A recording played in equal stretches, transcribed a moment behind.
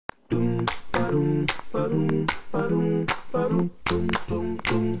When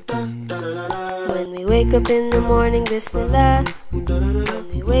we wake up in the morning, Bismillah. When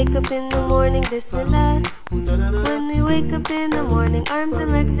we wake up in the morning, Bismillah. When we wake up in the morning, arms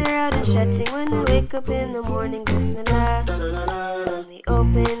and legs are out and stretching. When we wake up in the morning, Bismillah. When we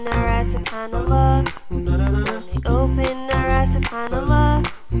open our eyes, Subhanallah. When we open our eyes, Subhanallah.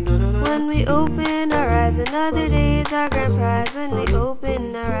 When we open our eyes, another day is our grand prize. When we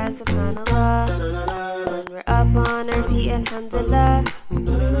open our eyes, Subhanallah. When we're up on our feet, Alhamdulillah. When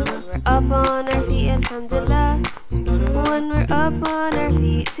we're up on our feet, Alhamdulillah. When we're up on our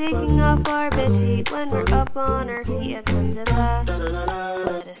feet, taking off our bedsheet. When we're up on our feet, Alhamdulillah.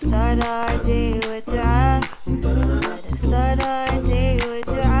 Let us start our day with dua. Let us start our day with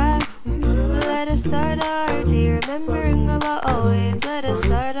dua. Let us start our day remembering Allah always. Let us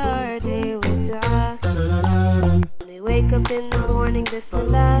start our day with dua. When we wake up in the morning,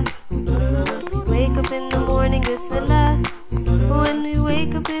 Bismillah. When we wake up in the morning, Bismillah. When we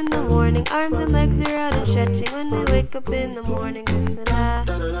wake up in the morning, arms and legs are out and stretching. When we wake up in the morning, Bismillah.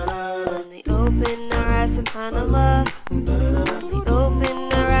 When we open our eyes, Subhanallah. When we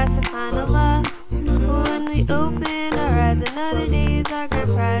open our eyes, Subhanallah. When we open our eyes, another day is our grand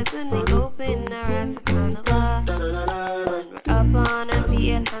prize. When we open our eyes, Subhanallah. When we're up on our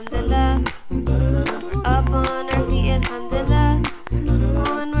feet, Alhamdulillah. When we're up on our feet, Alhamdulillah.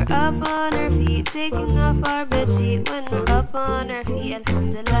 When we're up on our feet, taking off our bedsheet. When we're up on our feet,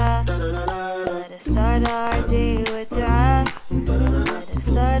 Alhamdulillah. Let us start our day with dua. Let us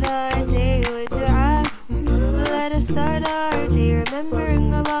start our day with dua. Let us start our day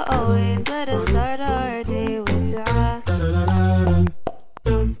remembering Allah always. Let us start our day with dua.